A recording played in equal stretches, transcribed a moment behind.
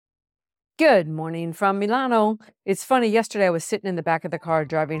Good morning from Milano. It's funny, yesterday I was sitting in the back of the car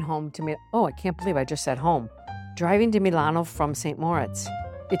driving home to I can't believe I just said home. Driving to Milano from St. Moritz.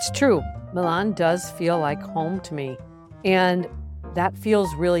 It's true, Milan does feel like home to me. And that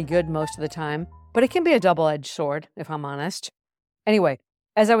feels really good most of the time, but it can be a double-edged sword, if I'm honest. Anyway,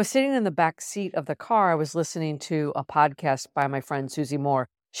 as I was sitting in the back seat of the car, I was listening to a podcast by my friend Susie Moore.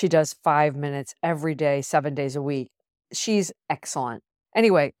 She does 5 minutes every day, 7 days a week. She's excellent.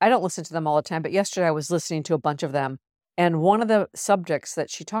 Anyway, I don't listen to them all the time, but yesterday I was listening to a bunch of them. And one of the subjects that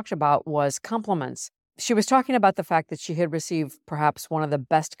she talked about was compliments. She was talking about the fact that she had received perhaps one of the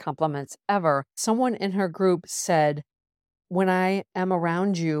best compliments ever. Someone in her group said, "When I am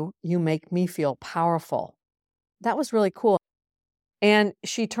around you, you make me feel powerful." That was really cool. And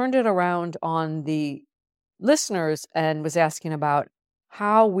she turned it around on the listeners and was asking about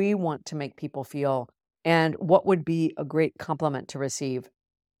how we want to make people feel and what would be a great compliment to receive.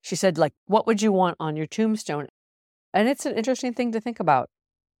 She said, what would you want on your tombstone? And it's an interesting thing to think about.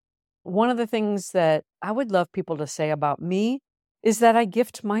 One of the things that I would love people to say about me is that I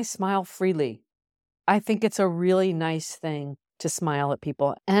gift my smile freely. I think it's a really nice thing to smile at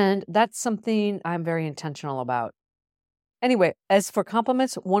people, and that's something I'm very intentional about. Anyway, as for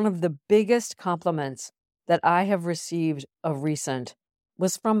compliments, one of the biggest compliments that I have received of recent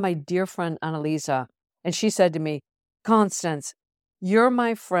was from my dear friend Annalisa. And she said to me, "Constance, you're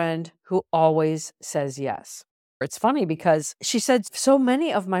my friend who always says yes." It's funny because she said, so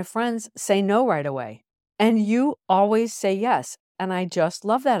many of my friends say no right away, and you always say yes. And I just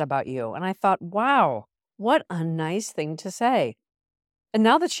love that about you. And I thought, wow, what a nice thing to say. And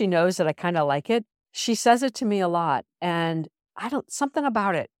now that she knows that I kind of like it, she says it to me a lot. And something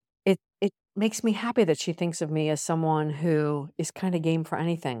about it. It makes me happy that she thinks of me as someone who is kind of game for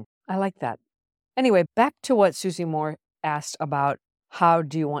anything. I like that. Anyway, back to what Susie Moore asked about how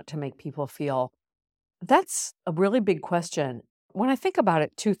do you want to make people feel? That's a really big question. When I think about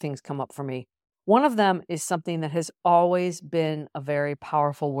it, two things come up for me. One of them is something that has always been a very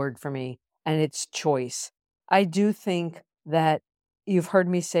powerful word for me, and it's choice. I do think that you've heard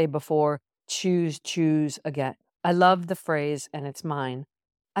me say before, choose again. I love the phrase, and it's mine.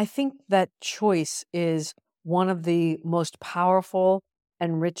 I think that choice is one of the most powerful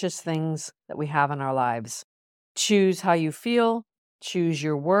and richest things that we have in our lives. Choose how you feel, choose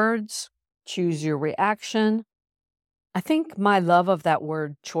your words, choose your reaction. I think my love of that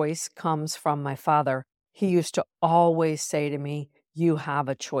word choice comes from my father. He used to always say to me, "You have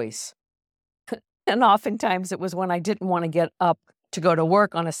a choice." And oftentimes it was when I didn't want to get up to go to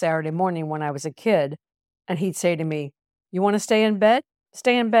work on a Saturday morning when I was a kid. And he'd say to me, "You want to stay in bed?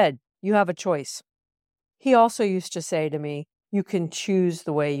 Stay in bed. You have a choice." He also used to say to me, "You can choose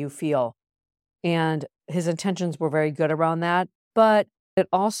the way you feel." And his intentions were very good around that. But it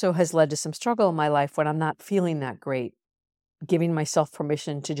also has led to some struggle in my life when I'm not feeling that great. Giving myself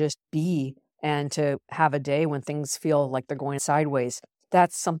permission to just be and to have a day when things feel like they're going sideways.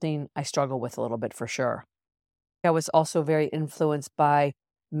 That's something I struggle with a little bit for sure. I was also very influenced by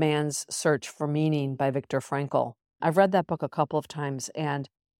Man's Search for Meaning by Viktor Frankl. I've read that book a couple of times, and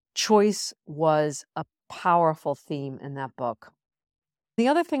choice was a powerful theme in that book. The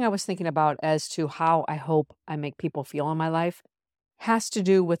other thing I was thinking about as to how I hope I make people feel in my life has to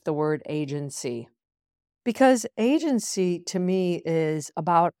do with the word agency. Because agency to me is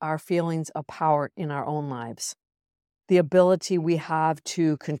about our feelings of power in our own lives. The ability we have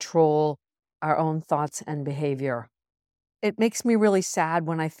to control our own thoughts and behavior. It makes me really sad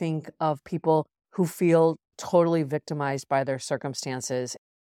when I think of people who feel totally victimized by their circumstances,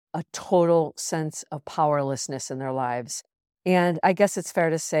 a total sense of powerlessness in their lives. And I guess it's fair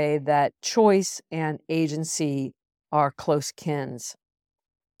to say that choice and agency are close kins.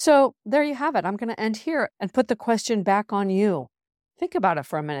 So there you have it. I'm going to end here and put the question back on you. Think about it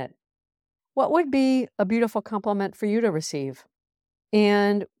for a minute. What would be a beautiful compliment for you to receive?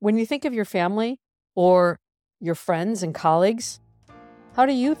 And when you think of your family or your friends and colleagues, how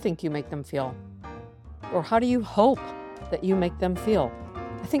do you think you make them feel? Or how do you hope that you make them feel?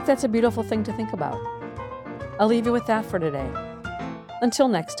 I think that's a beautiful thing to think about. I'll leave you with that for today. Until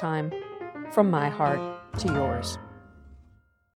next time, from my heart to yours.